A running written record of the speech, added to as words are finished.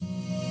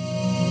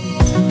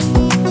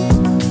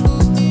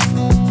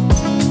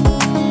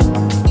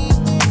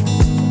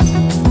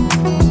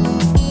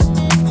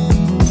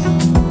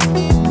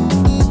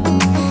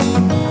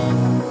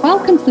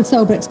the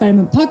Sober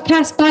Experiment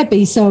podcast by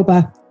Be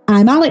Sober.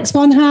 I'm Alex,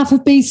 one half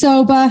of Be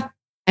Sober.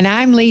 And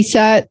I'm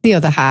Lisa, the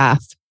other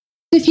half.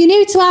 If you're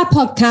new to our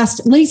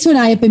podcast, Lisa and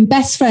I have been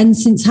best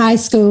friends since high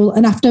school,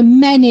 and after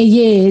many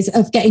years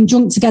of getting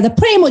drunk together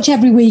pretty much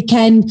every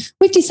weekend,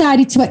 we've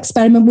decided to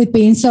experiment with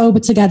being sober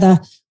together.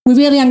 We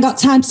really haven't got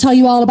time to tell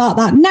you all about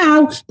that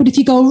now, but if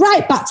you go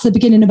right back to the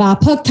beginning of our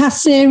podcast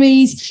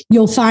series,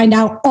 you'll find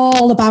out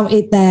all about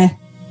it there.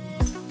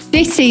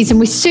 This season,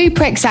 we're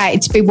super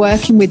excited to be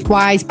working with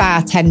Wise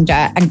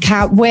Bartender and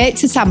can't wait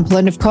to sample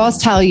and, of course,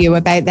 tell you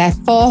about their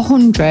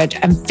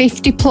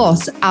 450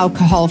 plus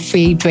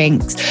alcohol-free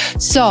drinks.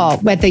 So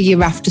whether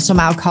you're after some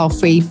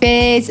alcohol-free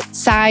beers,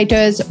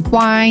 ciders,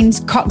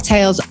 wines,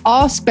 cocktails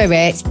or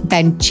spirits,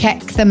 then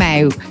check them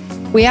out.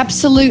 We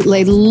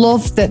absolutely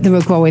love that they're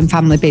a growing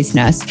family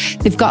business.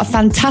 They've got a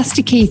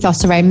fantastic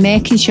ethos around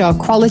making sure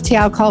quality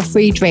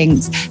alcohol-free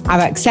drinks are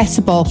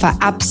accessible for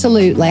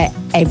absolutely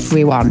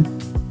everyone.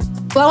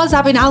 As well as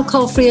having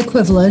alcohol-free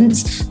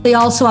equivalents, they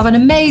also have an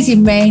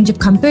amazing range of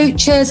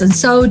kombuchas and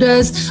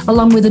sodas,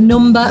 along with a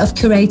number of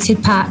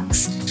curated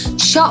packs.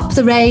 Shop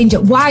the range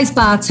at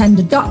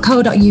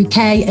wisebartender.co.uk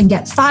and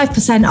get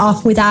 5%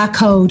 off with our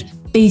code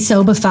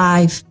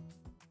BeSober5.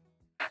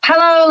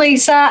 Hello,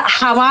 Lisa.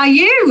 How are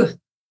you?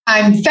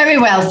 I'm very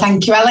well,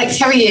 thank you, Alex.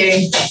 How are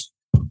you?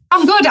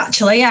 I'm good,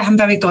 actually. Yeah, I'm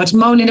very good.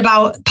 Moaning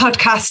about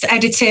podcast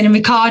editing and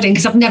recording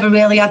because I've never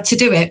really had to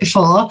do it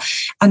before.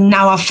 And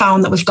now I've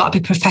found that we've got to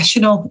be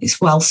professional. It's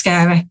well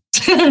scary.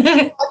 You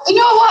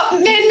know what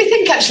made me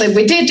think, actually?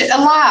 We did a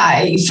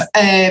live,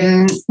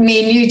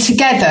 me and you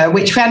together,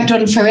 which we hadn't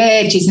done for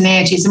ages and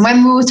ages. And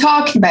when we were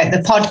talking about the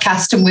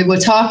podcast and we were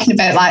talking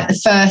about like the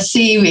first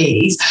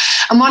series,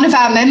 and one of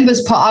our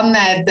members put on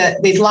there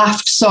that they'd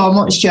laughed so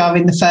much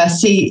during the first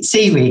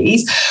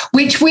series,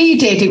 which we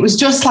did. It was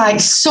just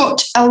like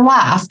such a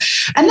laugh.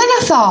 And then I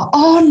thought,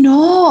 oh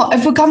no,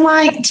 have we gone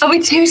like... Are we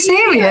too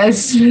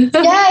serious?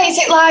 Yeah, is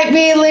it like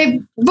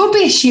really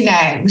rubbish, you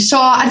know? So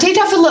I did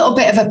have a little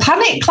bit of a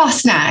panic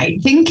last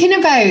night thinking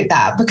about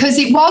that because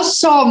it was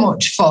so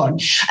much fun.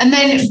 And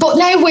then, but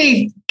now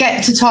we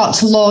get to talk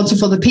to loads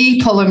of other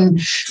people and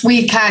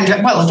we kind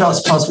of, well, I don't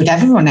suppose we'd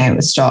ever run out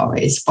of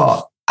stories,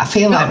 but I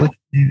feel like we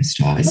run out of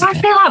stories. I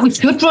feel like we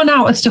should run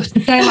out of stuff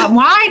to say. Like,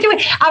 why do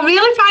we? I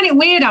really find it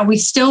weird how we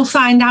still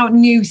find out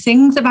new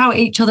things about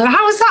each other.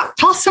 How is that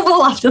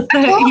possible after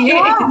 30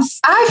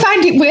 years? I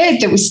find it weird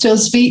that we still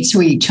speak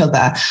to each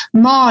other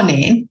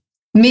morning,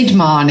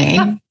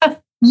 mid-morning,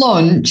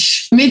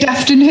 lunch,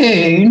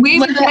 mid-afternoon. We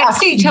would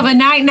text each other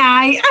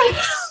night.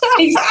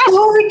 It's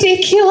so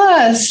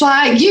ridiculous.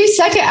 Like you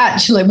said it,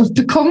 actually, we've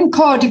become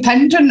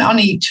codependent on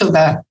each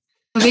other.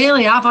 I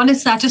really have,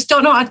 honestly. I just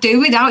don't know what I'd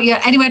do without you.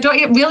 Anyway, I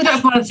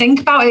don't want to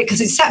think about it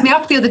because it set me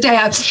up the other day.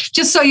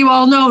 Just so you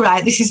all know,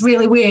 right, this is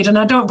really weird and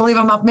I don't believe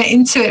I'm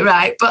admitting to it,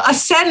 right? But I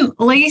sent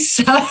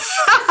Lisa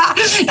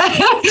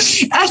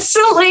a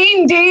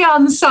Celine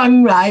Dion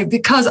song, right?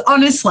 Because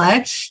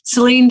honestly,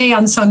 Celine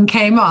Dion song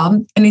came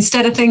on and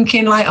instead of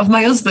thinking like of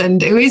my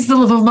husband, who is the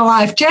love of my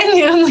life,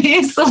 genuinely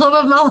is the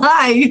love of my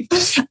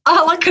life,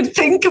 all I could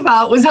think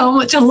about was how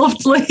much I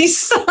loved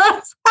Lisa.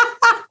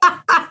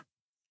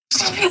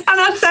 And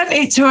I sent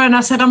it to her and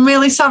I said, I'm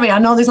really sorry. I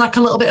know there's like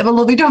a little bit of a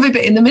lovey-dovey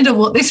bit in the middle,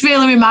 but this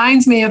really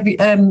reminds me of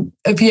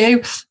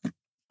you.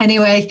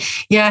 Anyway,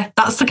 yeah,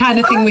 that's the kind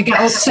of thing we get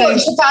up to.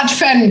 Such a bad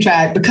friend,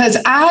 right? Because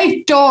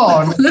I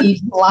don't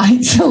even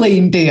like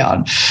Celine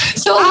Dion.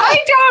 So I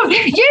don't.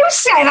 You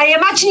said, I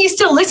imagine you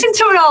still listen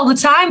to her all the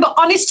time, but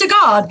honest to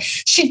God,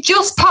 she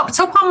just popped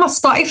up on my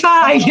Spotify.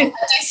 I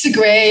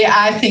disagree.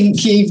 I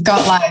think you've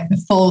got like the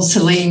full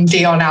Celine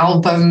Dion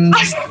album.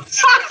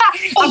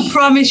 I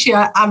promise you,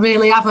 I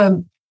really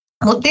haven't.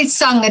 Look, this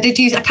song I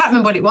can't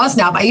remember what it was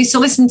now, but I used to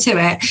listen to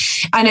it.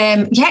 And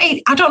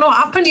I don't know what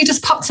happened. It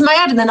just popped in my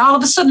head. And then all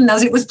of a sudden,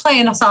 as it was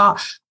playing, I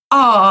thought,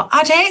 oh,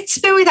 I'd hate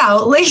to be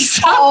without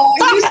Lisa. Oh,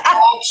 you're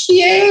so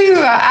cute.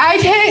 I'd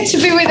hate to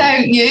be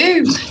without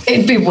you.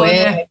 It'd be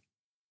weird.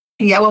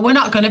 Yeah, well, we're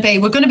not going to be.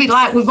 We're going to be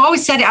like, we've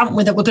always said it, haven't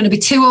we, that we're going to be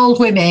two old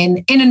women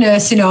in a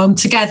nursing home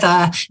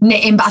together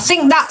knitting. But I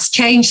think that's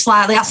changed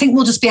slightly. I think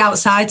we'll just be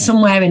outside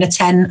somewhere in a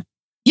tent.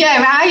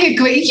 Yeah, I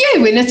agree.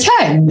 You in a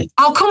tent?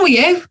 I'll come with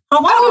you. I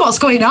wonder what's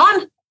going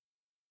on.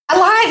 I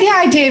like the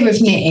idea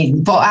of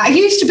knitting, but I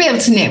used to be able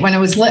to knit when I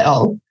was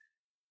little.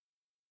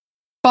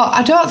 But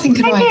I don't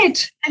think I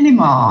did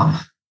anymore.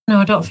 No,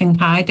 I don't think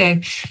I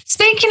do.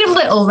 Speaking of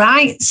little,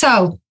 right?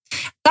 So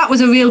that was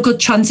a real good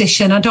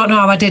transition. I don't know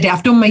how I did it.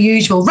 I've done my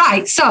usual.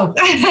 Right. So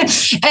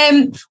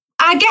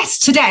I guess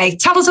today,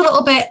 tell us a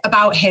little bit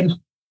about him.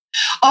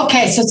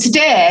 Okay, so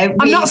today...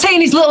 I'm not saying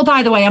he's little,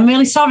 by the way. I'm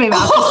really sorry. I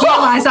just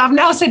realised I've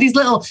now said he's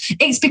little.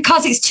 It's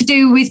because it's to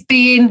do with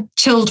being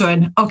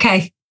children.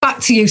 Okay,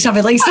 back to you.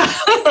 Sorry, Lisa.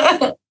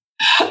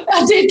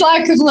 I did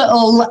like a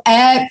little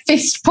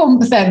fist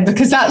pump then,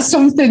 because that's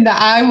something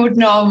that I would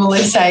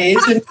normally say,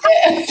 isn't it?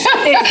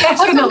 It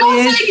definitely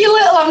is. Saying you're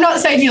little. I'm not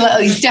saying you're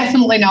little. He's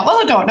definitely not.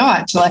 Well, I don't know,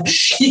 actually.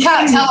 You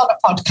can't tell on a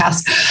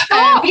podcast.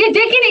 You're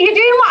digging it. You're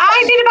doing what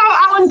I did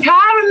about Alan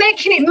Carr and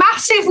making it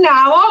massive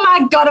now. Oh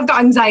my God, I've got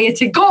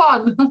anxiety. Go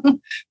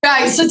on.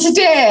 Right, so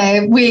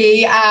today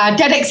we are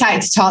dead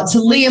excited to talk to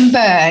Liam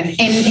Byrne.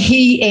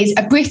 He is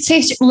a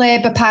British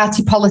Labour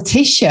Party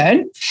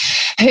politician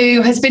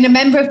who has been a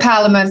Member of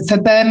Parliament for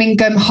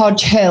Birmingham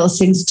Hodge Hill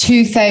since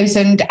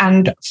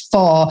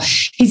 2004.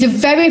 He's a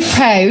very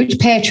proud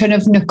patron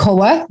of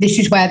NACOA. This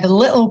is where the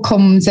little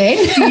comes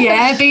in.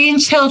 Yeah, being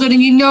children.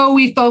 And you know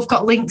we've both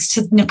got links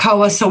to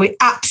NACOA, so we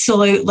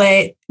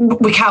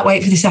can't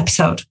wait for this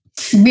episode.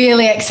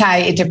 Really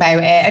excited about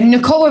it. And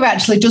NACOA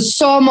actually does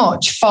so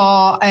much for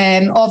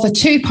over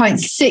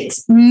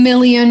 2.6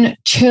 million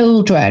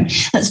children.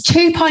 That's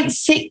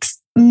 2.6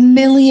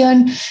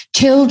 million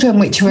children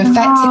which are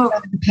affected by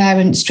the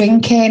parents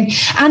drinking,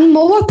 and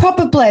more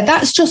probably.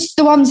 That's just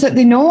the ones that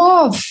they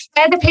know of.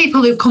 They're the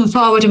people who come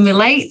forward and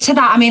relate to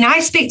that. I mean, I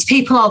speak to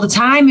people all the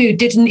time who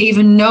didn't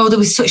even know there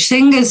was such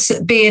thing as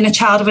being a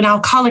child of an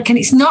alcoholic. And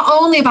it's not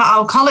only about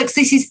alcoholics,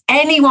 this is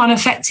anyone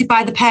affected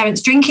by the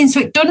parents drinking. So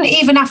it doesn't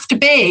even have to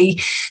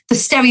be the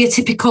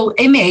stereotypical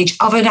image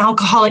of an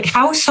alcoholic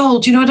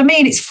household. Do you know what I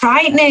mean? It's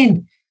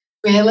frightening.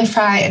 Really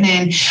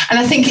frightening. And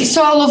I think it's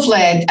so lovely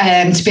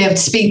to be able to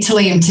speak to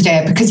Liam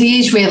today, because he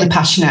is really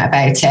passionate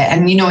about it.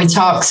 And, you know, he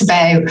talks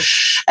about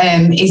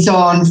his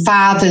own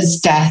father's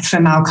death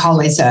from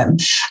alcoholism,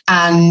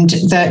 and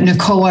that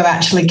NACOA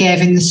actually gave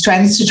him the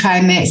strength to try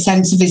and make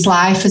sense of his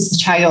life as the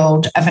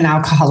child of an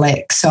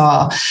alcoholic.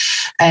 So,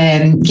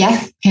 here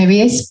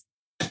he is.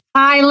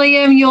 Hi,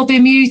 Liam. You'll be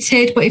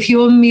muted, but if you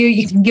unmute,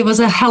 you can give us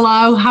a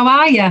hello. How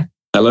are you?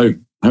 Hello.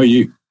 How are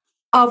you?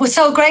 Oh, we're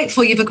so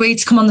grateful you've agreed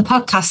to come on the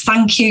podcast.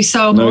 Thank you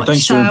so much. No,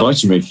 thanks for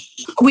inviting me.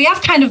 We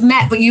have kind of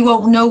met, but you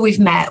won't know we've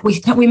met. We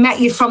met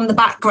you from the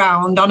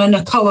background on a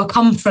NACOA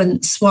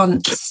conference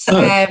once.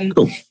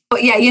 Cool.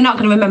 But yeah, you're not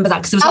going to remember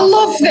that because I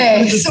love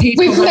this.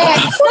 We've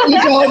met. You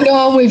don't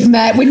know we've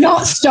met. We're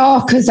not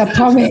stalkers, I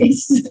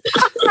promise. So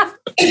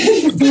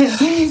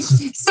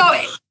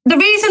the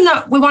reason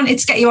that we wanted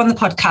to get you on the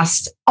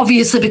podcast,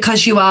 obviously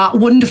because you are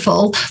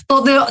wonderful,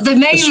 but the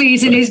main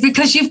reason is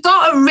because you've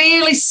got a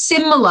really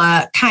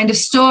similar kind of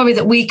story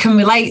that we can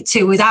relate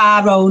to with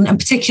our own, and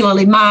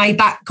particularly my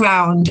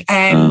background.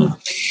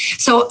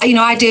 So, you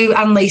know, I do,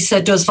 and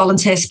Lisa does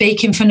volunteer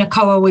speaking for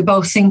NACOA. We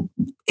both think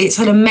it's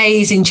an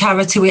amazing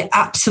charity. We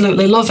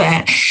absolutely love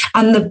it.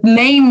 And the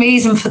main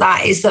reason for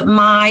that is that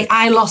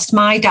I lost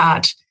my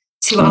dad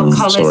to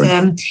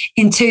alcoholism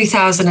in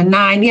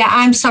 2009. Yeah,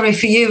 I'm sorry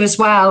for you as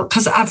well,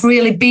 because I've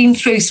really been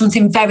through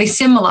something very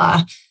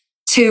similar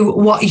to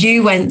what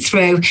you went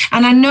through.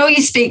 And I know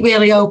you speak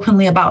really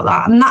openly about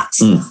that. And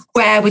that's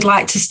where we'd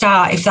like to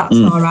start, if that's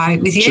all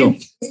right with you. Sure.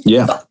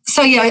 Yeah.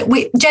 So yeah,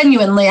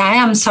 I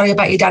am sorry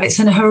about your dad. It's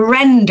an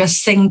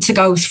horrendous thing to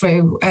go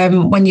through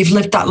when you've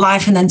lived that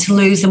life, and then to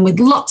lose them with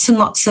lots and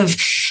lots of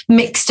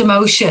mixed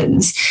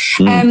emotions.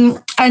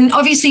 And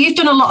obviously you've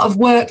done a lot of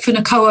work for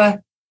NACOA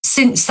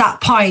since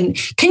that point.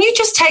 Can you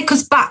just take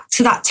us back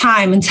to that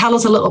time and tell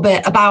us a little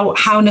bit about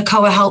how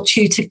NACOA helped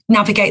you to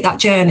navigate that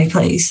journey,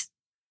 please?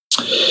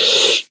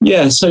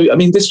 Yeah, so I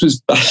mean, this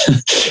was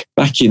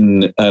back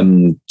in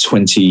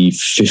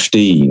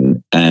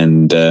 2015,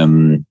 and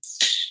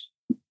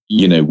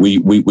you know,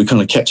 we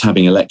kind of kept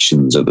having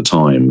elections at the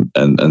time,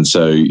 and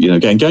so, you know,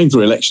 going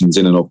through elections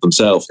in and of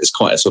themselves is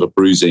quite a sort of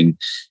bruising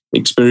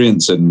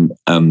experience. And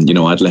you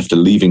know, I'd left a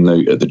leaving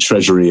note at the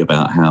Treasury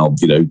about how,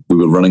 you know, we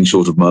were running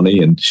short of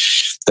money, and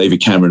David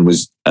Cameron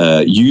was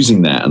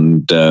using that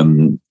and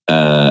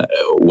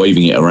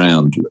waving it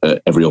around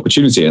at every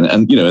opportunity.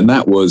 And you know, and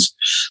that was,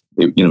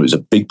 you know, it was a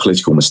big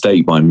political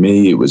mistake by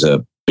me. It was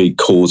a big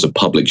cause of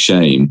public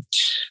shame.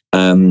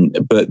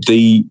 But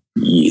the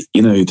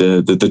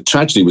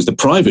tragedy was the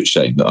private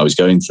shame that I was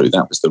going through.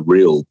 That was the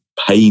real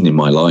pain in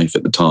my life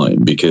at the time,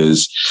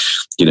 because,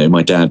 you know,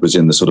 my dad was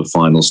in the sort of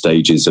final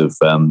stages of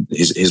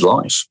his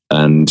life.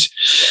 And,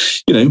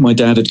 you know, my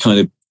dad had kind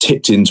of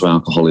tipped into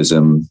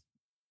alcoholism,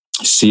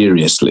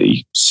 serious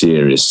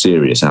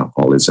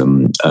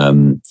alcoholism.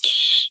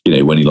 You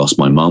know, when he lost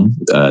my mum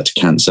to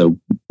cancer.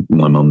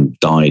 My mum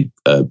died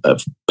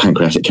of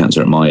pancreatic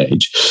cancer at my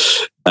age.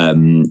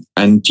 And,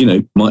 you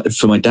know,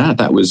 for my dad,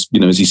 that was, you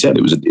know, as he said,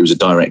 it was a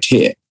direct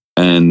hit.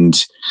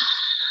 And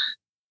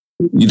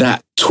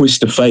that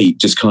twist of fate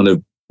just kind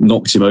of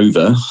knocked him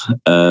over.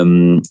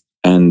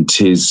 And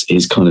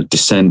his kind of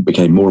descent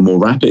became more and more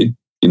rapid,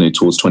 you know,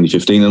 towards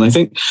 2015. And I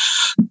think,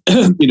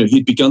 you know,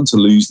 he'd begun to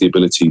lose the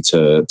ability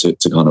to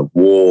kind of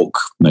walk,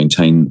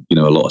 maintain, you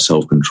know, a lot of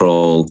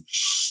self-control.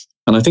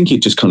 And I think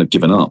he'd just kind of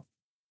given up,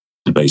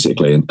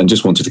 basically, and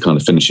just wanted to kind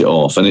of finish it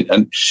off. And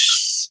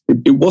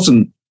it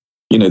wasn't,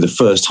 you know, the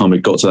first time we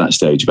got to that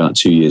stage. About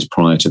 2 years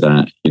prior to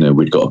that, you know,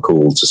 we'd got a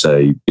call to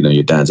say, you know,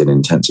 your dad's in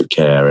intensive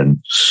care,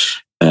 and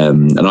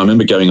And I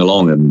remember going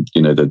along and,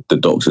 the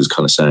doctors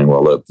kind of saying,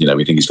 well, look,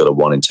 we think he's got a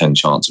 1 in 10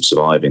 chance of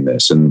surviving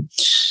this. And,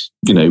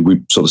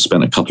 we sort of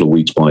spent a couple of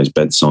weeks by his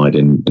bedside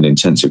in an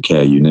intensive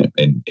care unit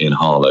in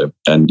Harlow.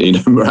 And,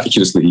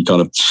 miraculously, he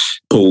kind of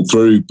pulled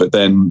through. But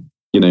then,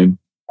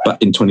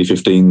 back in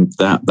 2015,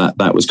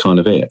 that was kind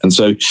of it. And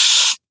so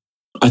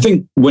I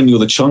think when you're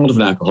the child of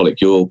an alcoholic,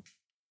 you're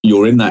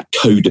in that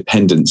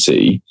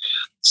codependency.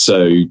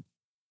 So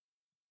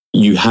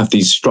you have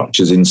these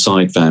structures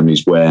inside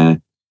families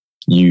where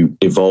you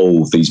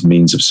evolve these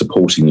means of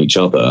supporting each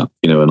other,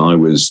 and I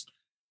was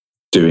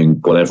doing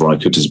whatever I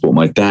could to support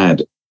my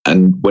dad.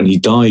 And when he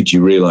died,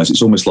 you realize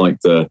it's almost like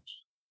the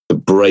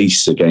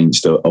brace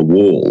against a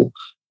wall.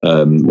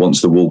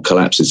 Once the wall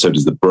collapses, so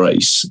does the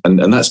brace.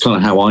 And that's kind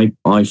of how I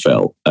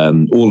felt.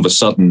 All of a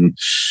sudden,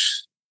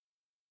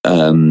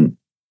 the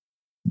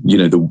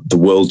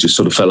world just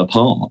sort of fell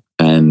apart,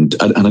 and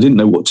I didn't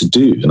know what to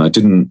do. And I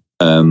didn't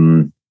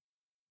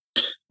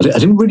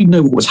really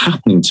know what was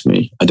happening to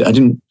me. I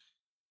didn't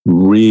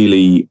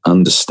really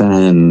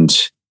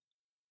understand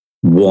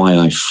why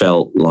I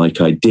felt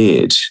like I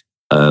did.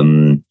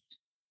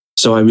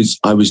 So I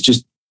was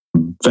just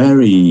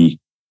very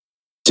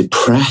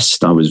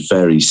depressed. I was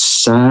very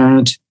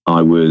sad.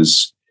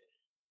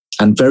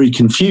 And very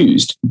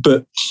confused.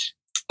 But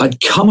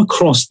I'd come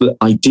across the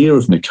idea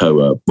of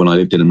NACOA when I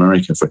lived in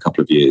America for a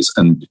couple of years.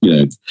 And,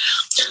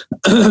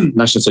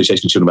 National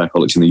Association of Children of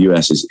Alcoholics in the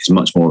US is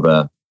much more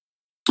of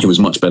it was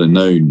much better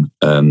known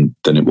than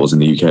it was in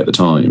the UK at the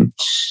time.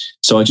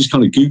 So I just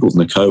kind of Googled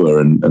NACOA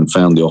and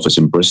found the office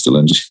in Bristol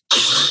and just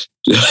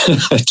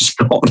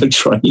got on a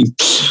train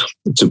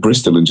to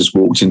Bristol and just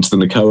walked into the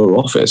NACOA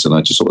office. And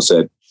I just sort of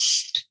said,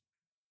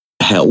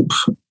 help,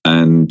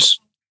 and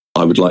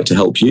I would like to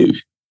help you.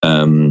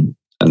 And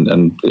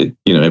it,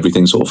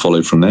 everything sort of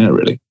followed from there,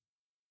 really.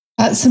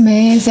 That's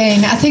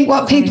amazing. I think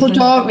what people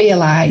don't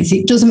realise,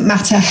 it doesn't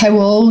matter how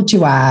old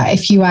you are,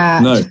 if you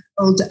are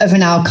old of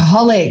an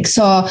alcoholic.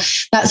 So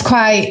that's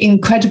quite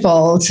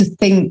incredible to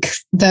think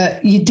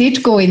that you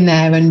did go in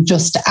there and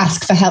just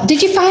ask for help.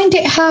 Did you find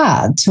it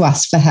hard to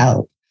ask for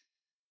help?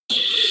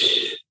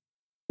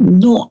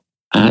 Not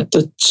at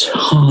the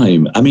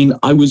time. I mean,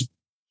 I was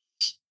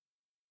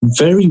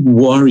very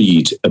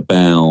worried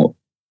about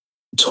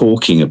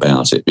talking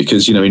about it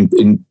because,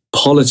 in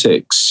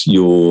politics,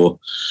 you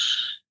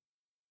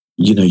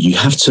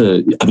have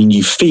to,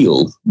 you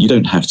feel, you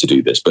don't have to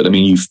do this, but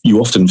you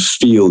often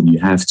feel you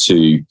have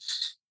to,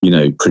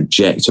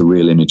 project a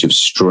real image of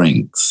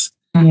strength.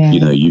 Yeah.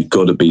 You've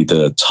got to be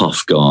the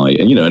tough guy.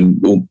 And,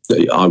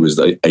 I was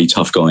a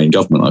tough guy in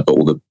government. I got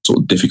all the sort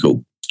of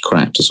difficult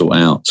crap to sort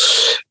out.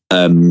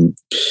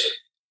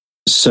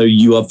 So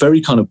you are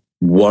very kind of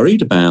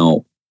worried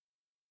about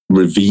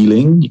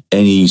revealing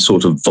any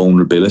sort of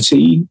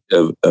vulnerability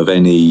of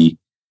any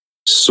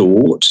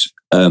sort.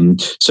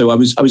 So I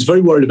was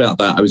very worried about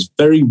that. I was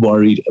very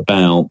worried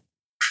about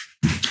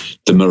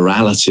the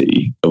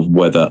morality of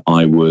whether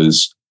I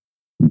was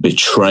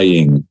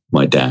betraying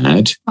my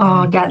dad. Oh,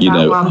 I get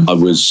that one. I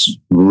was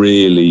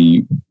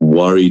really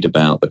worried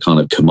about the kind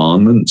of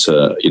commandment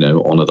to,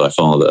 honor thy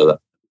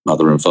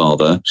mother and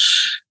father.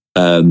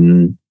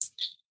 And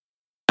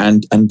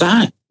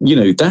that,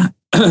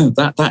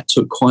 that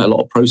took quite a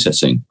lot of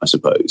processing, I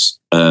suppose.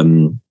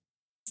 And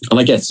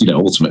I guess,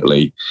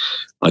 ultimately,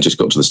 I just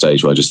got to the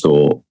stage where I just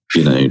thought,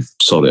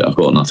 sod it, I've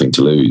got nothing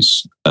to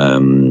lose.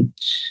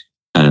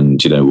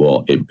 And you know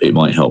what, it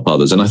might help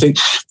others. And I think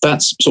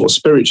that's sort of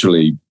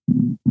spiritually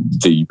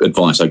the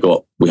advice I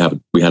got. We had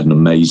an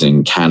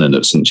amazing canon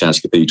at St. Chad's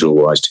Cathedral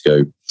where I used to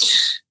go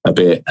a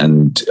bit.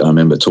 And I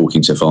remember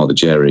talking to Father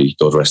Jerry,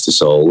 God rest his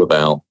soul,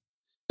 about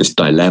this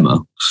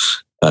dilemma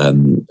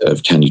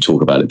of can you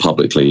talk about it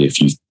publicly if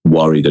you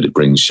worry that it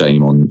brings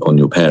shame on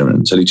your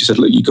parents. And he just said,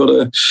 look, you got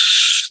to,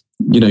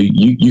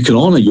 you can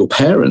honor your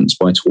parents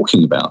by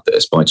talking about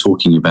this, by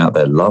talking about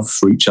their love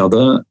for each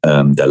other,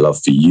 their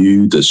love for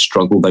you, the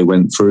struggle they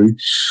went through.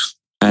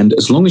 And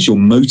as long as your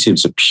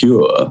motives are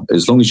pure,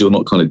 as long as you're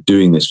not kind of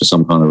doing this for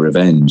some kind of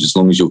revenge, as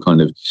long as you're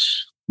kind of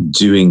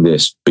doing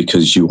this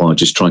because you are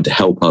just trying to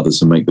help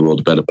others and make the world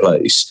a better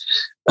place,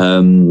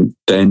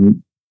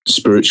 then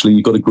spiritually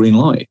you've got a green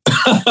light.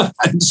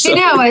 So,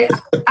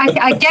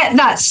 I get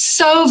that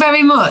so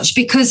very much,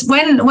 because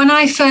when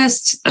I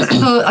first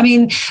thought,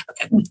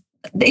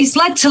 it's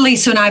led to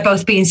Lisa and I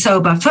both being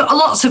sober for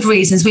lots of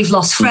reasons. We've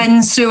lost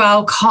friends through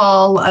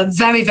alcohol, a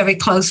very, very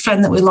close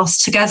friend that we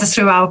lost together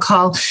through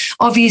alcohol.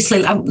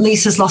 Obviously,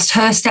 Lisa's lost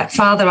her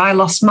stepfather. I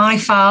lost my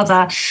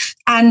father.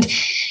 And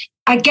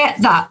I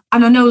get that.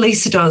 And I know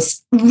Lisa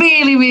does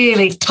really,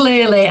 really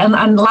clearly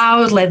and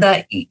loudly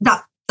that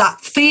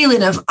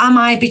feeling of, am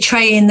I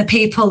betraying the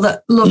people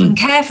that love and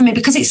care for me?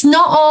 Because it's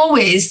not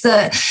always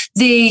that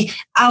the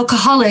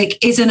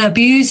alcoholic is an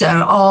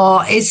abuser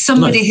or is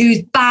somebody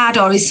who's bad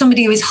or is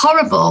somebody who is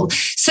horrible.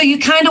 So you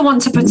kind of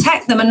want to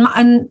protect them.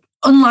 And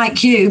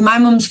unlike you, my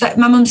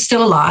mum's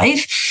still alive.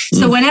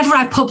 So whenever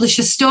I publish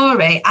a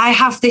story, I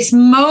have this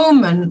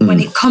moment when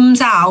it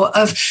comes out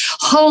of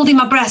holding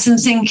my breath and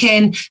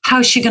thinking,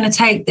 how's she going to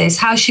take this?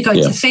 How's she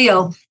going to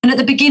feel? And at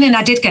the beginning,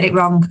 I did get it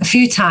wrong a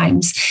few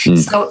times.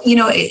 So,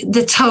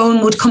 the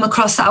tone would come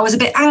across that I was a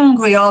bit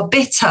angry or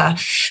bitter.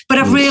 But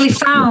I've really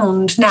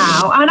found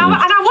now, and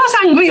I was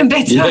angry and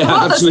bitter.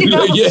 Yeah,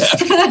 absolutely,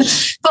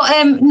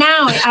 But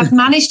now I've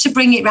managed to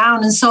bring it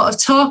round and sort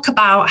of talk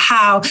about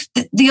how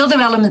the other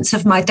elements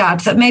of my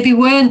dad that maybe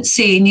weren't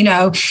seen,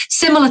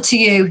 similar to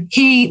you,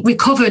 he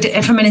recovered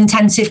from an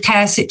intensive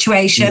care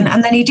situation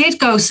and then he did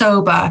go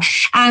sober,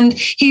 and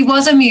he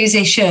was a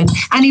musician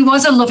and he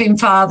was a loving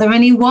father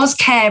and he was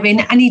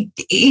caring, and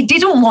he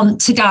didn't want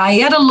to die.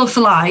 He had a love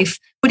for life,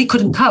 but he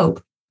couldn't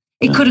cope.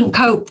 He couldn't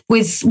cope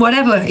with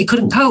whatever he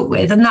couldn't cope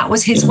with, and that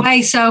was his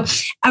way. So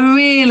I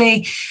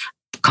really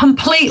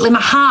completely,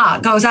 my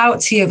heart goes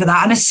out to you for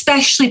that, and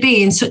especially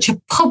being such a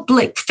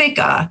public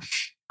figure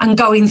and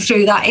going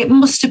through that, it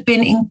must have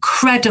been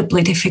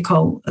incredibly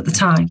difficult at the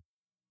time.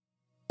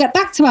 Get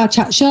back to our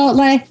chat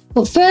shortly,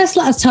 but first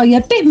let us tell you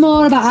a bit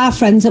more about our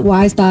friends at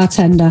Wise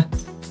Bartender.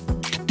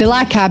 They're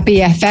like our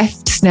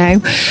BFFs now.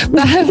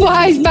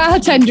 Wise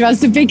Bartender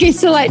has the biggest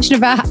selection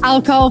of our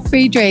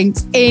alcohol-free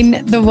drinks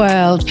in the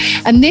world.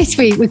 And this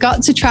week we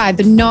got to try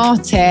the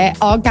Naughty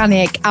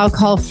organic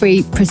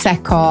alcohol-free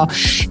Prosecco.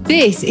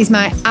 This is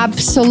my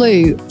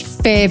absolute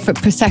favourite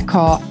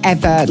Prosecco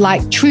ever.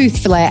 Like,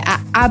 truthfully, I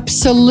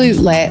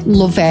absolutely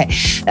love it.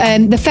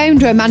 The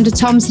founder, Amanda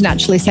Thompson,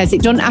 actually says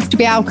it doesn't have to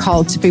be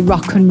alcohol to be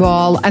rock and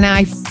roll. And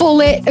I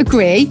fully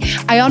agree.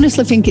 I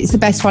honestly think it's the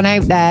best one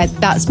out there.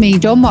 That's me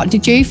done. What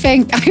did you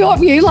think? I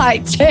hope you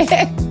liked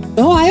it.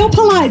 Oh, I hope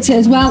I liked it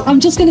as well. I'm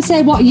just going to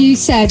say what you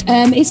said.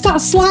 It's got a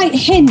slight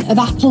hint of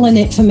apple in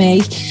it for me,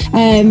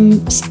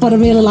 but I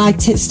really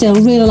liked it still,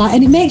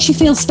 and it makes you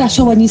feel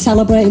special when you're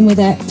celebrating with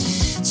it.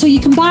 So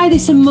you can buy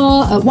this and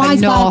more at Wise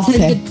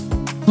Bartender.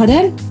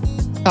 Pardon?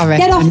 Sorry.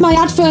 Get off my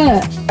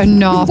advert. A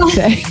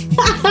naughty.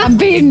 I'm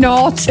being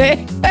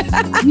naughty.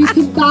 You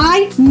can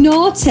buy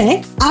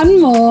Naughty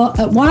and more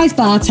at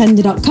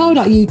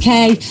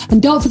wisebartender.co.uk,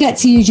 and don't forget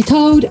to use your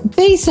code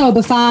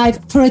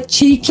BSOBER5 for a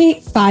cheeky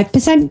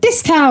 5%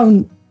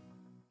 discount.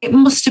 It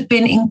must have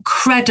been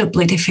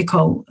incredibly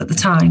difficult at the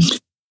time.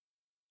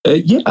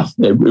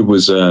 It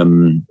was.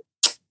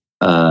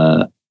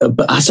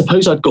 But I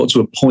suppose I'd got to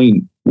a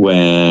point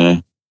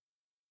where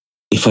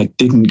if I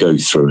didn't go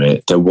through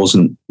it, there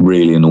wasn't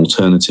really an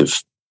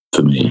alternative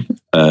for me.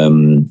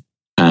 And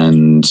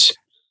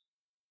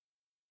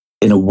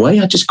in a way,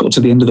 I just got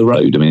to the end of the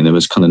road. I mean, there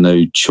was kind of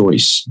no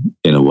choice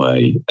in a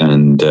way.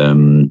 And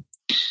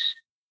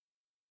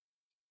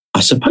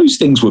I suppose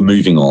things were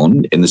moving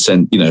on in the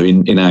sense,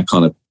 in our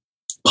kind of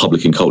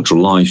public and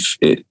cultural life,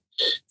 it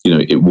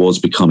was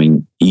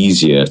becoming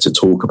easier to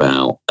talk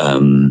about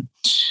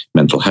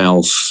mental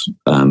health,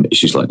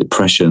 issues like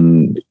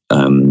depression,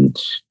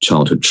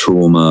 childhood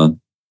trauma.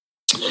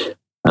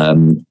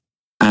 And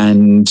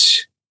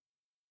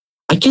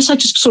I guess I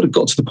just sort of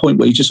got to the point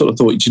where you just sort of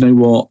thought, do you know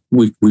what,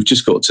 we've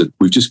just got to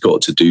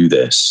do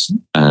this.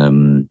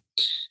 And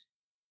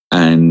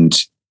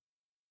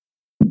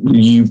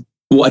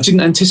what I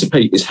didn't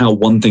anticipate is how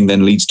one thing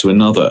then leads to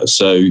another.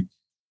 So,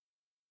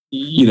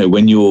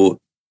 when you're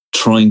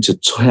trying to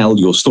tell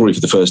your story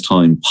for the first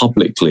time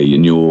publicly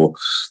and you're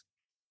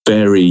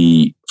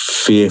very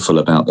fearful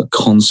about the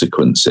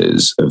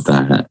consequences of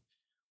that,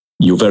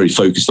 you're very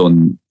focused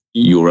on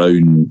your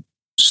own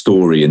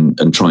story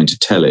and trying to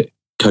tell it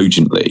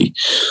cogently.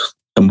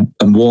 And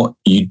what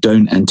you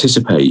don't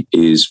anticipate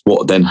is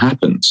what then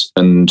happens.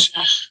 And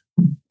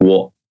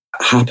what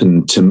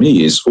happened to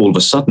me is all of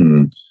a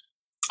sudden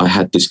I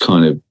had this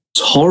kind of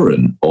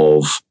torrent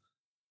of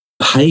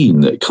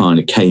pain that kind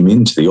of came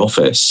into the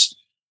office,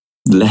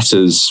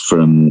 letters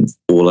from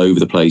all over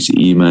the place,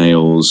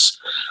 emails,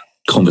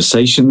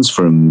 conversations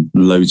from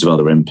loads of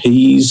other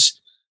MPs.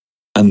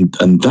 And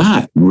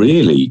that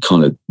really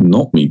kind of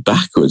knocked me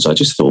backwards. I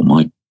just thought,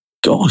 my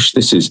gosh,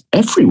 this is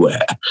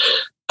everywhere.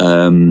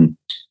 And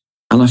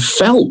I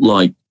felt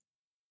like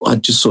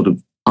I'd just sort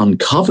of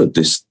uncovered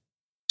this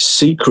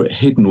secret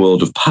hidden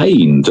world of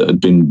pain that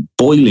had been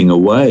boiling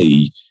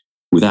away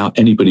without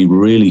anybody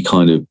really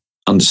kind of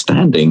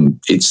understanding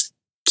its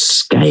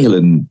scale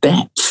and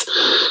depth.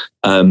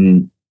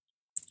 And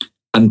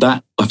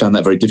that, I found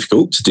that very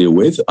difficult to deal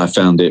with. I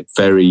found it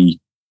very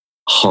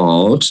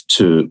hard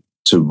to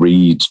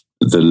read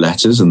the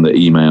letters and the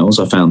emails.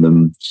 I found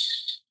them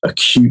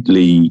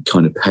acutely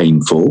kind of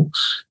painful.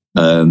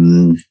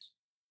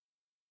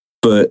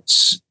 But,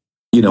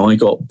 I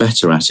got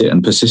better at it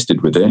and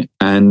persisted with it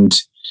and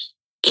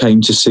came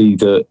to see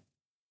that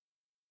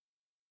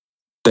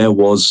there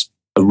was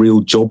a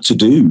real job to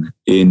do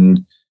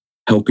in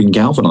helping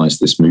galvanize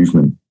this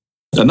movement.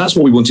 And that's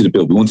what we wanted to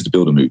build. We wanted to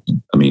build a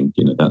movement. I mean,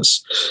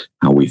 that's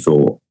how we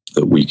thought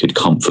that we could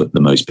comfort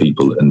the most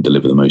people and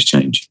deliver the most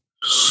change.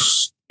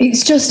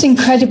 It's just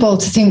incredible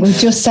to think, we've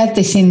just said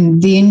this in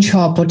the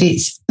intro, but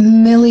it's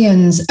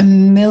millions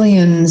and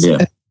millions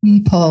of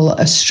people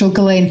are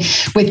struggling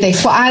with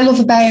this. What I love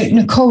about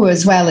NACOA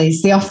as well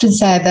is they often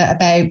say that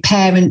about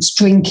parents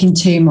drinking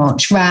too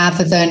much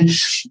rather than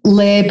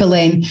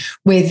labelling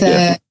with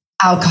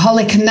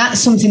alcoholic. And that's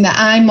something that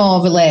I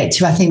more relate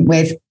to, I think,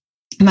 with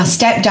my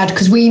stepdad,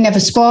 because we never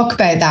spoke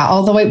about that,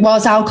 although it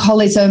was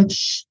alcoholism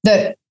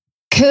that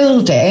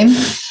killed him,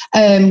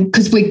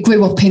 because we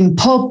grew up in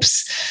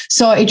pubs.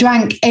 So he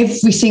drank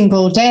every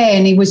single day,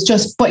 and he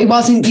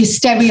wasn't your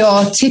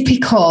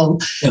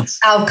stereotypical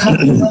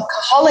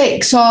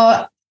alcoholic. So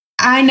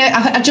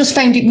I just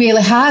found it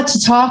really hard to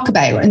talk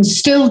about, and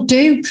still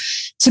do,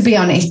 to be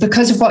honest,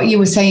 because of what you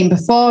were saying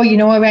before,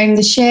 around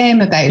the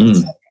shame about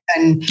it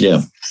and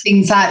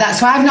things like that.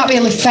 So I've not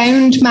really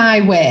found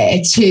my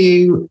way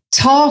to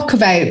talk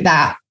about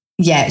that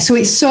yet. So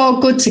it's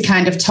so good to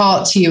kind of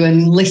talk to you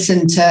and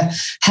listen to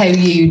how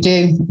you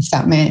do, if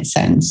that makes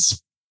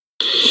sense.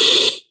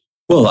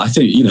 Well, I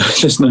think,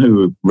 there's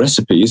no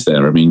recipe, is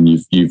there? I mean,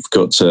 you've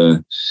got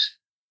to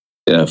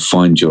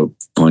find your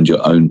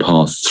own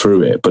path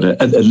through it. But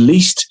at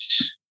least,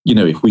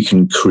 if we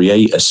can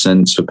create a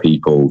sense for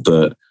people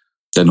that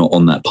they're not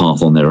on that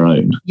path on their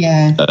own.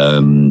 Yeah.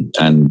 And,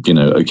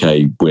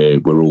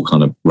 we're all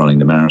kind of running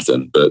the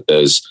marathon, but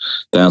there's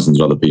thousands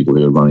of other people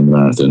who are running the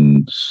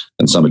marathon,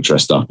 and some are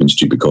dressed up in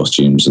stupid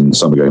costumes, and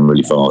some are going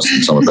really fast,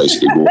 and some are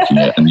basically walking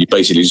it. And you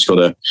basically just got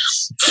to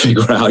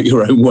figure out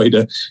your own way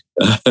to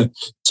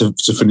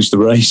finish the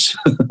race.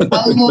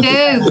 Well, you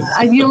do.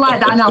 And you like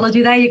that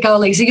analogy. There you go,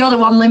 Lisa. You're the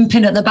one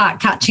limping at the back,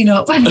 catching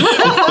up.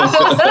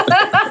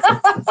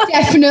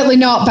 Definitely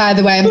not, by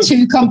the way. I'm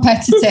too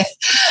competitive.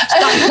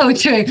 That's so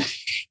true.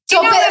 So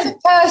a bit of a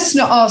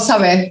personal. Oh,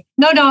 sorry.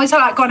 No, it's all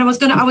right. Go on. I was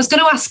going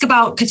to ask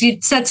about, because you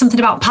said something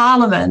about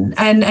Parliament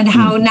and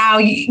how now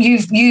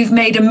you've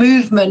made a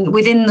movement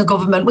within the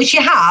government, which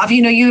you have.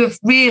 You have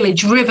really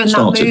driven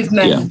that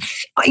movement.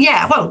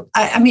 Yeah. Well,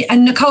 I mean,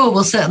 and Nicole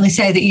will certainly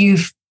say that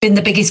you've been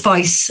the biggest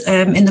voice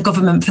in the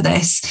government for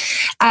this,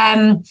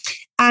 and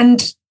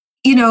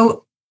in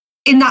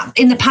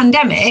the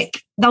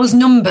pandemic, those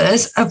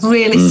numbers have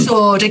really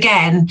soared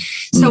again.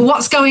 So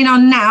what's going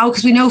on now?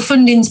 Because we know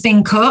funding's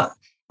been cut.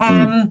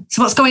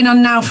 So what's going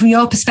on now from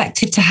your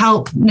perspective to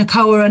help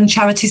NACOA and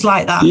charities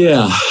like that?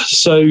 Yeah.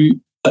 So,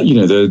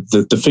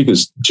 the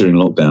figures during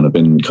lockdown have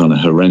been kind of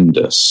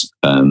horrendous.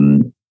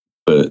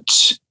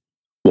 But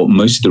what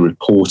most of the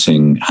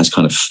reporting has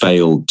kind of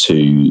failed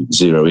to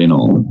zero in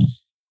on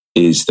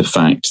is the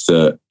fact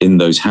that in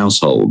those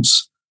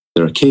households,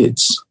 there are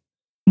kids.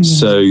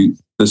 So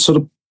the sort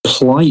of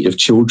plight of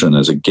children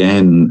has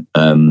again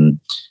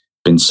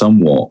been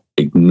somewhat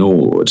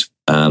ignored.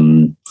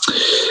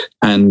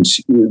 And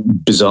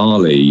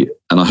bizarrely,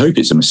 and I hope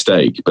it's a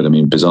mistake, but I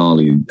mean,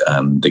 bizarrely,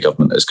 the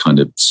government has kind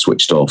of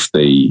switched off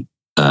the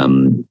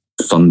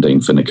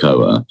funding for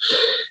NACOA.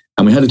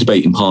 And we had a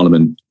debate in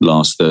Parliament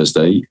last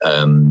Thursday,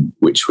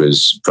 which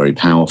was very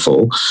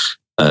powerful.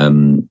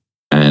 And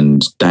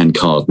Dan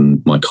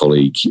Carden, my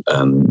colleague,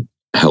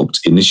 helped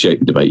initiate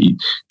the debate.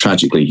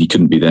 Tragically, he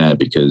couldn't be there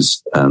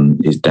because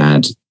his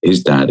dad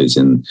is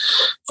in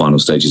final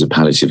stages of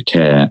palliative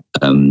care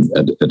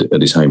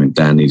at his home, and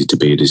Dan needed to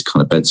be at his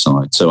kind of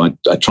bedside. So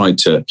I tried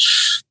to,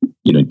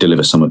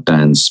 deliver some of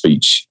Dan's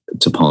speech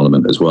to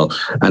Parliament as well.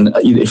 And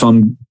if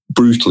I'm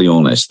brutally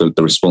honest, the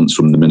response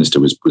from the minister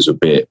was a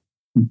bit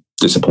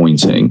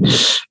disappointing.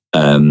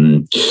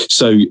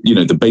 So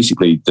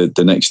basically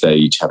the next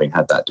stage, having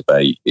had that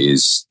debate,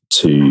 is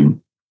to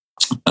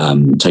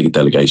take a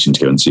delegation to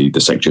go and see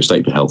the Secretary of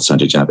State for Health,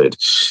 Sajid Javid,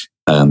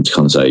 to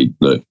kind of say,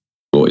 look,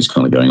 what is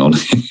kind of going on?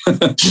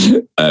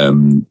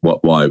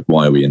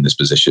 Why are we in this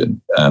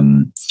position?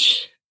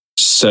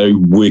 So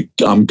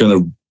I'm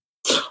going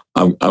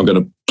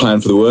to plan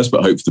for the worst,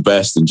 but hope for the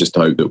best, and just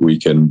hope that we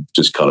can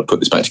just kind of put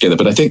this back together.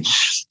 But I think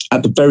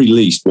at the very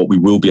least, what we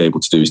will be able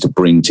to do is to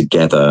bring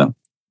together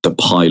the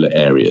pilot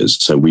areas.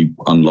 So we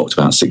unlocked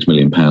about £6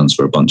 million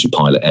for a bunch of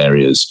pilot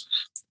areas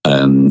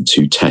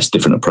to test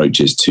different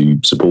approaches to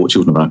support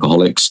children of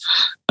alcoholics.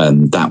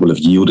 And that will have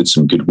yielded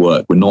some good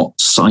work. We're not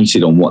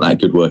cited on what that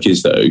good work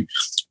is, though,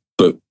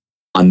 but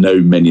I know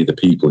many of the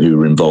people who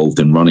are involved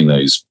in running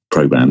those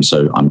programs,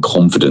 so I'm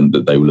confident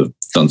that they will have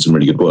done some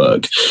really good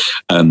work.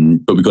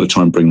 But we've got to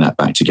try and bring that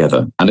back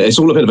together. And it's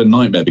all a bit of a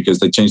nightmare because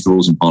they change the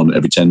rules in Parliament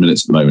every 10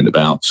 minutes at the moment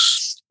about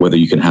whether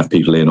you can have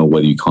people in or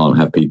whether you can't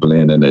have people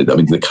in. And the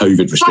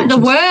COVID restrictions. It's like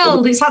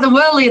the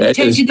world. They're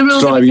changing the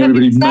rules. Driving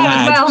everybody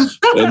mad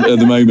at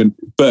the moment.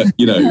 But,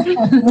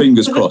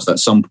 fingers crossed at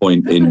some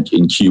point in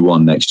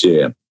Q1 next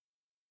year,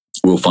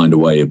 we'll find a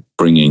way of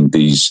bringing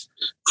these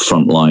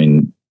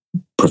frontline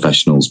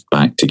professionals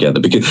back together.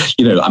 Because,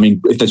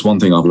 if there's one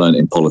thing I've learned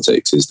in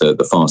politics is that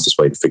the fastest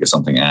way to figure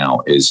something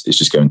out is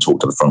just go and talk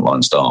to the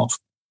frontline staff.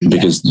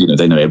 Because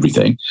they know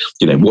everything.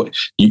 What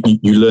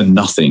you learn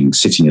nothing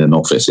sitting in an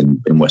office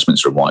in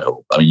Westminster and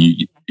Whitehall. I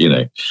mean,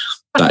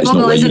 that is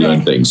not where you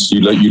learn things.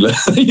 You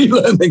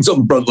learn things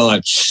on the front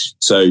line.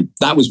 So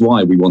that was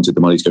why we wanted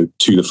the money to go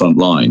to the front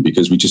line,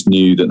 because we just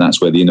knew that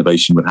that's where the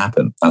innovation would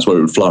happen. That's where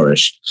it would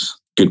flourish.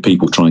 good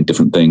people trying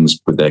different things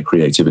with their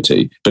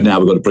creativity. But now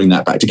we've got to bring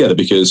that back together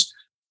because,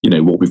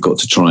 what we've got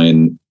to try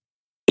and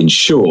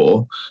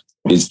ensure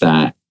is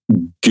that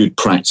good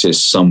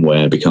practice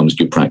somewhere becomes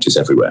good practice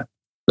everywhere.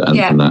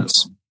 And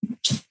that's...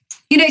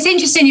 It's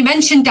interesting you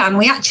mentioned Dan.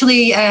 We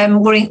actually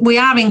we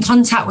are in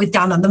contact with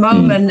Dan at the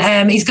moment.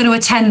 He's going to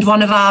attend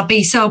one of our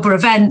Be Sober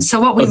events. So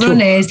what we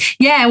run is,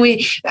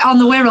 we on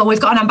the Wirral,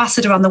 we've got an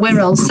ambassador on the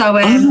Wirral. So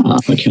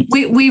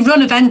we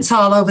run events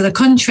all over the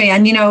country.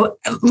 And,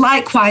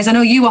 likewise, I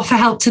know you offer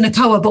help to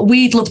NACOA, but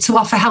we'd love to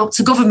offer help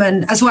to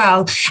government as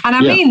well. And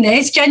I mean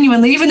this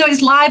genuinely, even though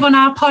it's live on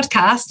our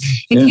podcast,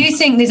 if you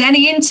think there's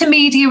any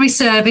intermediary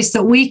service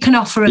that we can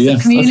offer as a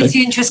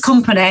community interest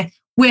company,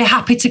 we're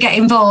happy to get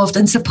involved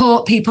and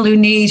support people who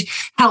need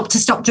help to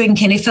stop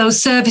drinking. If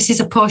those services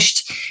are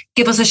pushed,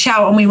 give us a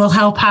shout and we will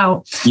help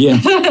out. Yeah.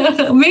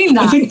 I mean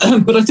that.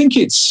 I think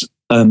it's,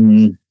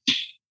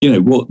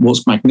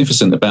 what's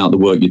magnificent about the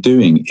work you're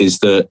doing is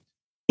that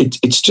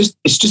it's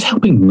just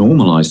helping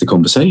normalise the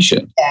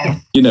conversation. Yeah.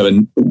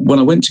 And when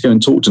I went to go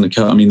and talk to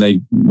NACOA,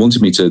 they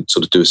wanted me to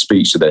sort of do a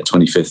speech to their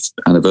 25th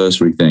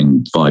anniversary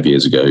thing 6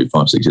 years ago.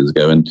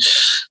 And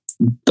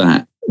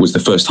that was the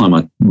first time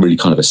I really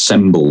kind of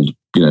assembled,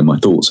 my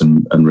thoughts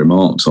and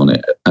remarks on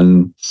it.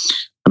 And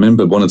I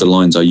remember one of the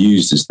lines I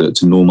used is that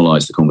to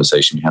normalise the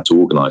conversation, you have to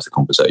organise the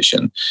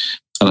conversation.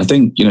 And I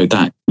think,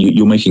 that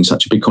you're making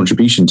such a big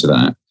contribution to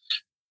that.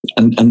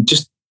 And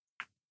just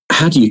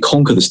how do you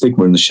conquer the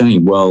stigma and the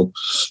shame? Well,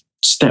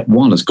 step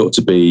one has got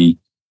to be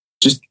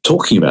just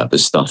talking about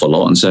this stuff a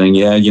lot and saying,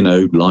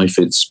 life,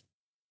 it's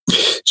a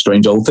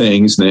strange old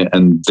thing, isn't it?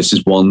 And this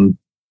is one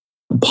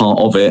part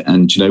of it,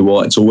 and you know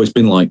what, it's always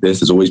been like this.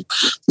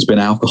 There's been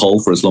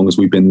alcohol for as long as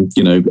we've been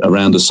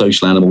around as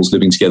social animals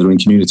living together in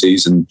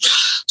communities, and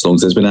as long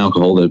as there's been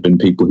alcohol, there have been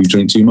people who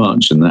drink too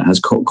much, and that has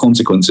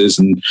consequences.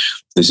 And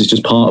this is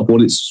just part of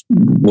what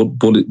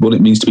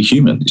it means to be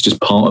human. It's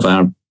just part of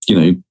our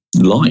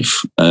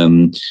life.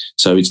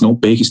 So it's not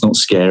big, it's not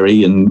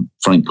scary, and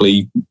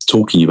frankly,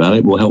 talking about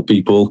it will help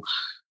people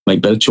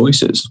make better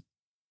choices.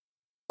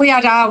 We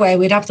had our way,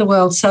 we'd have the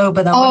world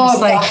sober though,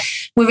 honestly.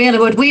 We really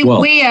would. We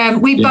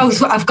both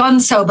have gone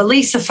sober,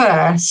 Lisa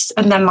first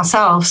and then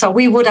myself. So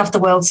we would have the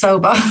world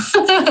sober.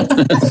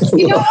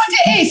 You know what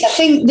it is? I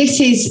think this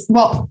is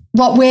what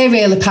we're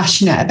really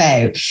passionate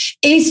about,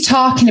 is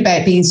talking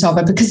about being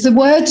sober, because the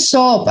word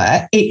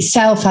sober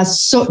itself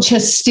has such a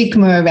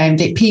stigma around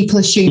it. People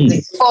assume that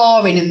it's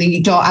boring and that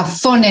you don't have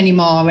fun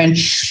anymore. And,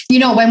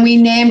 when we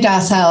named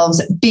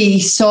ourselves Be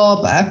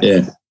Sober,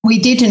 we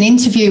did an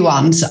interview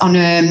once on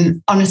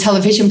a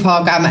television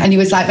program, and he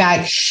was like,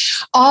 right,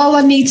 all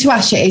I need to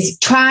ask you is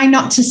try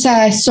not to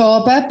say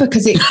sober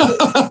because it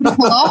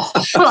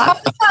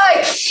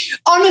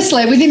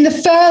honestly, within the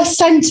first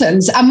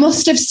sentence, I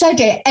must have said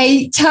it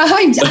 8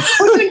 times. I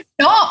couldn't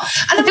not.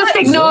 And I just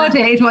ignored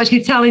it, is what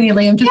she's telling you,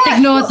 Liam. Just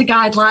ignored the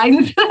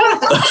guidelines.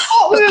 That's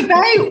what we're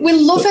about. We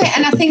love it.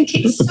 And I think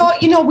it's so,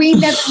 we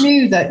never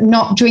knew that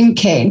not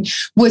drinking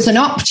was an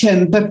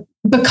option, but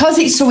because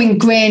it's so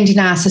ingrained in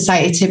our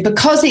society,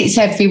 because it's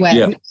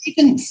everywhere, we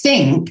didn't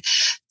think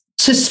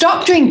to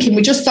stop drinking.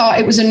 We just thought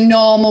it was a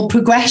normal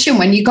progression.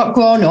 When you got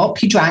grown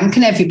up, you drank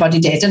and everybody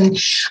did. And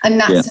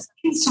that's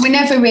so we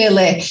never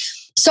really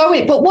saw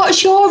it. But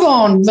what's your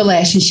own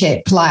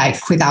relationship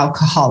like with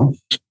alcohol?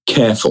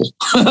 Careful.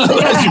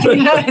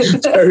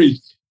 Very,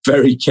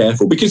 very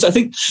careful. Because I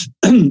think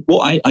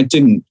what I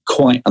didn't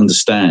quite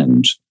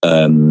understand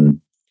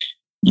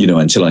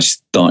until I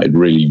started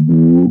really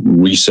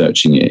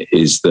researching it,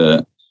 is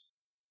that,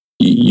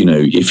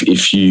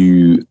 if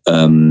you,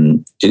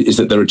 is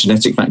that there are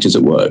genetic factors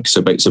at work.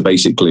 So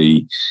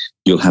basically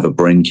you'll have a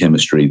brain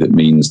chemistry that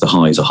means the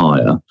highs are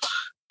higher.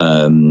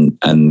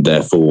 And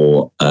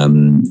therefore,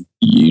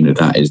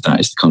 that is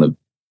the kind of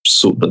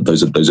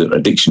those are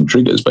addiction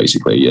triggers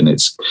basically. And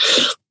it's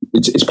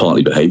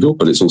partly behavioral,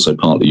 but it's also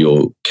partly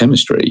your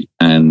chemistry.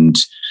 And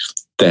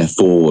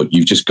therefore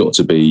you've just got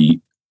to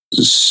be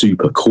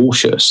super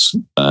cautious,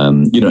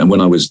 and when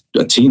I was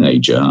a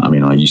teenager, I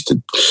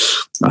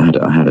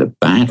had a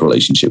bad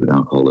relationship with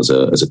alcohol as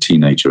a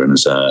teenager and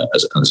as a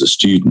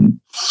student,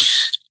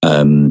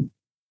 and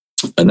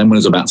then when I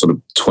was about sort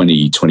of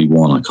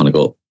 21, I kind of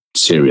got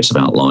serious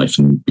about life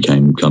and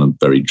became kind of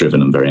very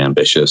driven and very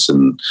ambitious,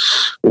 and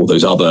all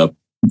those other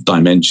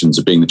dimensions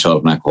of being the child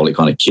of an alcoholic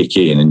kind of kick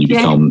in, and you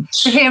become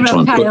the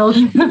hero child.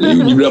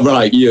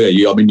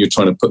 You're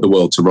trying to put the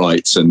world to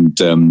rights, and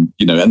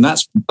and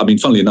that's,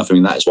 funnily enough,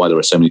 that is why there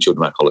are so many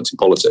children of alcoholics in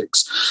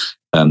politics,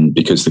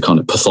 because the kind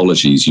of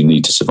pathologies you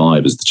need to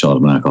survive as the child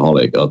of an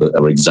alcoholic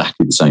are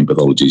exactly the same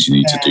pathologies you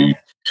need to do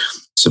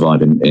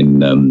survive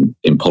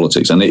in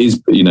politics. And it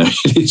is,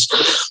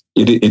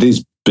 it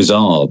is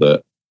bizarre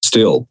that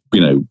still,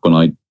 when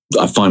I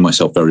find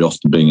myself very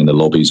often being in the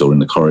lobbies or in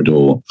the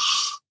corridor,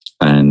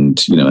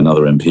 and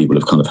another MP will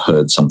have kind of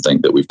heard something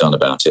that we've done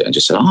about it and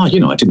just said, I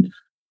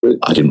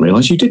didn't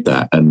realize you did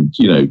that, and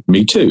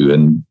me too,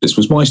 and this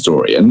was my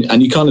story,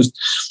 and you kind of,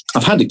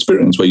 I've had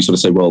experience where you sort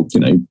of say, well,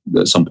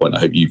 at some point I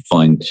hope you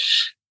find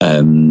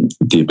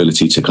the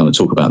ability to kind of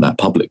talk about that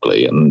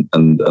publicly, and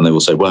they will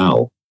say,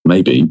 well,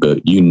 maybe,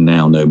 but you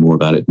now know more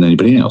about it than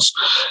anybody else.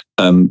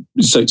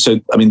 So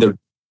I mean,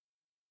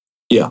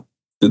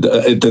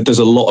 there's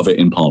a lot of it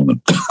in Parliament.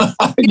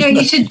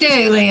 You should do,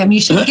 Liam. You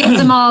should give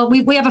them all.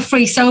 We have a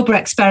free sober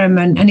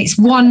experiment, and it's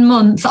 1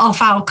 month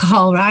off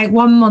alcohol, right?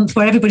 1 month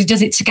where everybody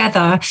does it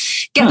together.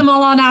 Get them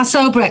all on our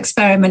sober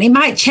experiment. It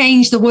might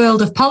change the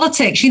world of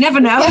politics. You never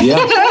know.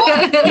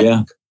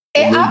 Yeah.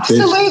 It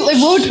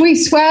absolutely would. We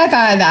swear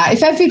by that.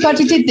 If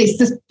everybody did this,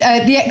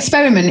 the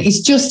experiment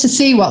is just to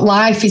see what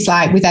life is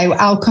like without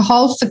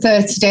alcohol for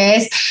 30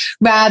 days,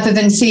 rather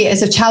than see it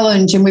as a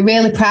challenge. And we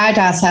really pride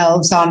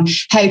ourselves on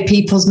how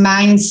people's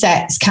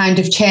mindsets kind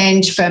of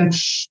change from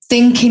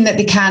thinking that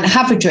they can't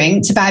have a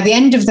drink to, by the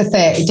end of the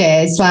 30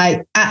 days,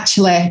 like,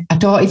 actually, I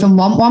don't even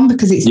want one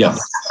because it's not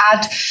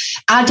going to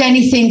add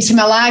anything to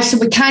my life. So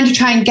we kind of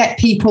try and get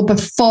people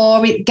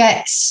before it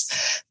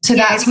gets to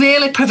that. It's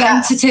really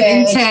preventative,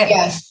 isn't it?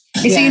 Yeah.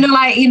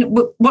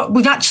 It's,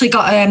 we've actually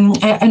got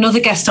another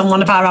guest on,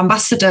 one of our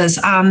ambassadors,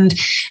 and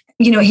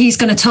he's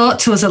going to talk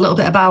to us a little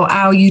bit about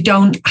how you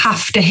don't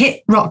have to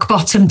hit rock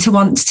bottom to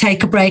want to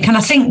take a break. And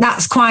I think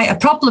that's quite a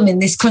problem in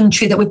this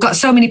country, that we've got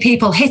so many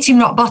people hitting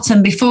rock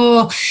bottom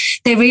before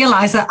they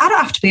realise that I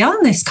don't have to be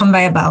on this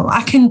conveyor belt.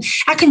 I can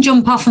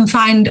jump off and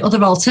find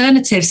other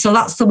alternatives. So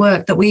that's the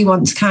work that we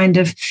want to kind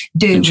of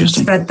do,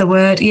 spread the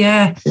word.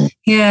 Yeah.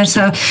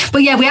 So,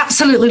 but we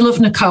absolutely love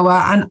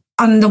NACOA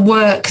and the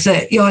work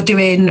that you're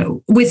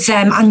doing with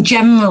them and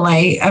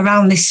generally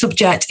around this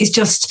subject is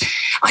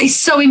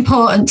so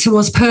important to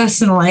us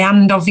personally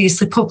and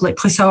obviously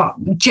publicly. So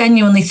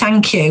genuinely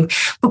thank you.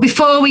 But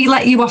before we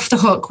let you off the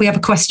hook, we have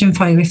a question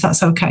for you, if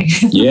that's okay.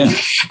 Yeah.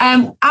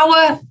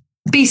 Our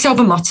Be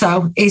Sober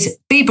motto is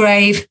be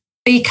brave,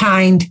 be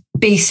kind,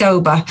 be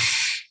sober.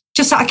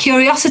 Just out of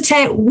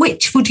curiosity,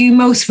 which would you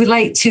most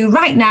relate to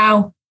right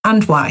now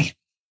and why?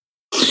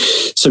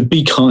 So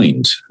be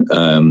kind,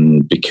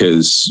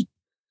 because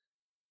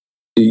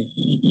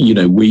we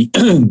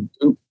the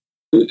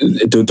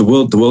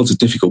world's a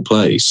difficult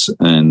place,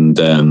 and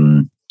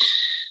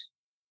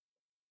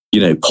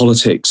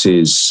politics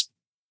is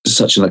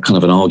such a kind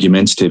of an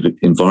argumentative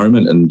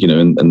environment, and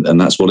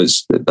that's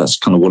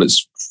kind of what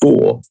it's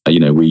for.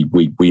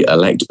 We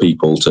elect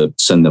people to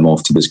send them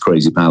off to this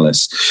crazy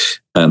palace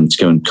to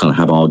go and kind of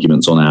have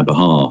arguments on our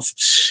behalf,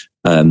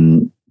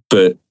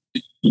 but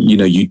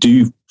you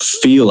do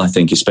feel, I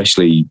think,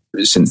 especially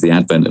since the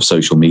advent of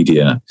social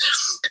media,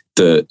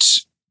 that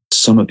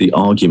some of the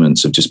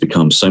arguments have just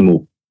become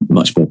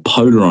much more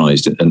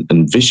polarized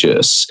and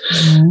vicious,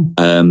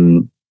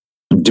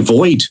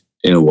 devoid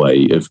in a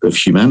way of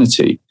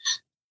humanity.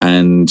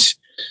 And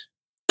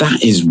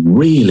that is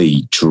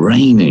really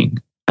draining.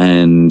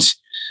 And,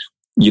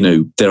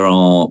 there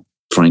are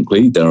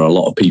a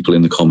lot of people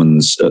in the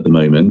Commons at the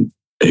moment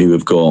who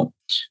have got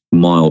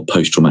mild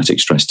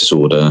post-traumatic stress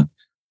disorder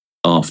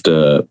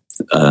after,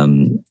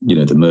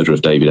 the murder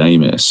of David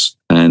Amos.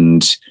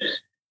 And,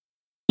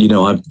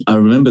 I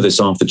remember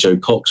this after Joe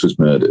Cox was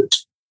murdered.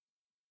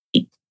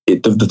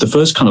 The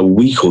first kind of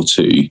week or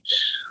two,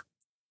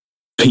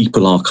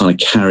 people are kind of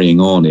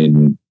carrying on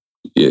in,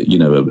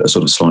 a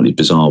sort of slightly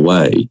bizarre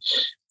way.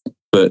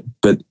 But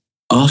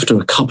after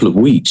a couple of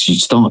weeks, you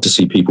start to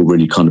see people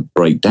really kind of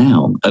break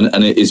down.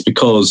 And it is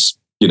because,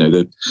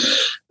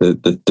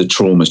 the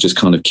trauma is just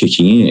kind of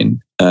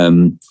kicking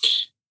in.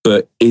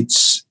 But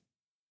it's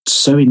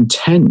so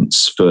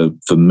intense for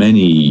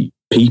many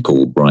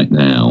people right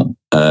now.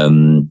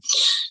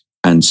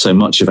 And so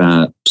much of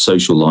our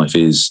social life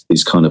is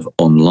kind of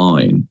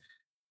online.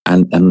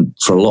 And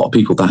for a lot of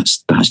people,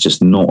 that's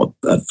just not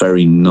a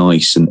very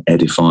nice and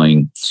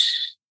edifying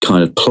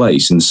kind of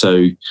place. And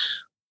so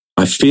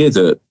I fear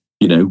that,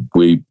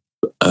 we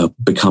are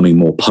becoming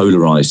more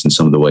polarized in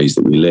some of the ways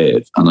that we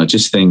live. And I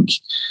just think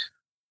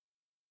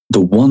the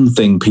one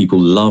thing people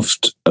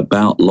loved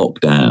about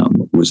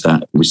lockdown was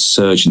that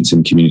resurgence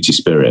in community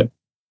spirit.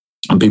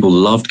 And people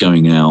loved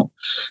going out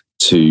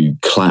to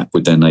clap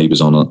with their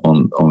neighbours on a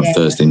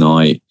Thursday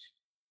night.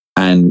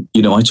 And,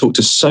 I talked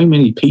to so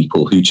many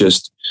people who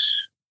just,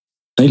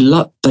 they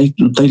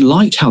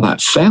liked how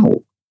that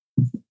felt,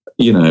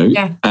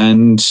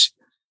 and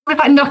it's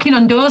like knocking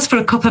on doors for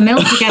a cup of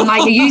milk again,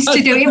 like you used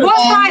to do. It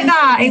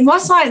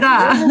was like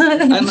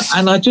that.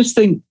 And I just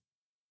think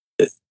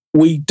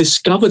we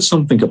discovered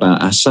something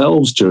about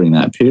ourselves during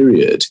that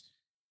period.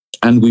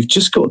 And we've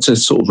just got to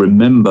sort of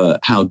remember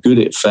how good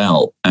it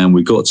felt. And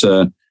we've got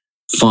to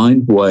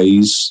find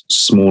ways,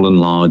 small and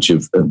large,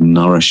 of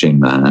nourishing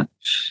that.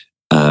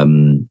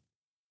 And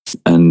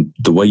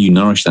the way you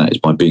nourish that is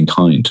by being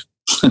kind.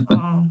 What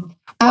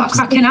a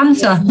cracking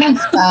answer.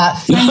 That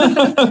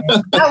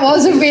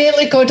was a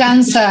really good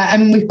answer,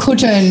 and we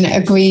couldn't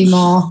agree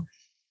more.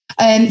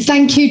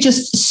 Thank you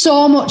just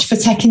so much for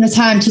taking the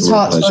time to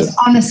talk to us.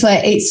 Honestly,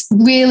 it's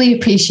really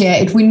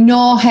appreciated. We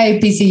know how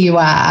busy you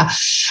are,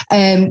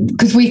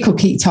 because we could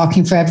keep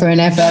talking forever and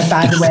ever,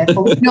 by the way,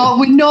 but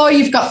we know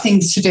you've got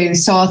things to do.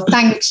 So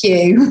thank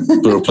you.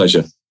 Real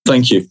pleasure.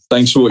 Thank you.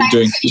 Thanks for what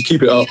you're doing. Just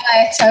keep it up.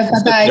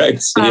 Bye-bye. Okay,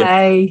 see you.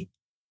 Bye.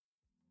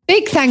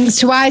 Big thanks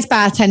to Wise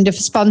Bartender for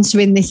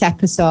sponsoring this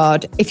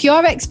episode. If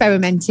you're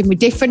experimenting with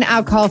different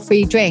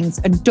alcohol-free drinks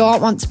and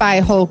don't want to buy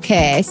a whole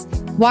case,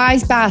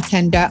 Wise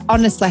Bartender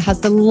honestly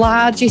has the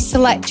largest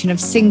selection of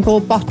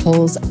single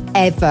bottles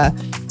ever.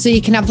 So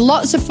you can have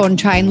lots of fun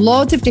trying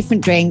loads of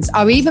different drinks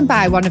or even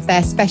buy one of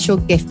their special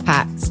gift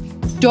packs.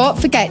 Don't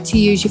forget to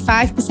use your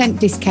 5%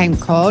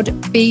 discount code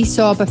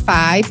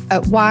BSOBER5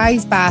 at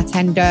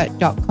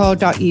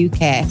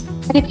wisebartender.co.uk.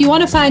 And if you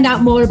want to find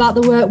out more about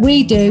the work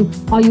we do,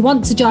 or you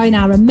want to join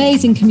our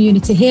amazing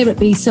community here at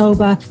Be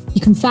Sober, you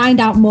can find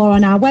out more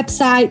on our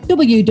website,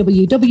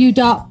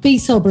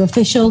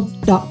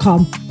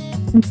 www.besoberofficial.com.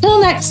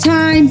 Until next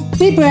time,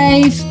 be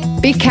brave,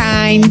 Be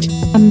kind,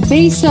 and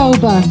be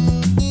sober.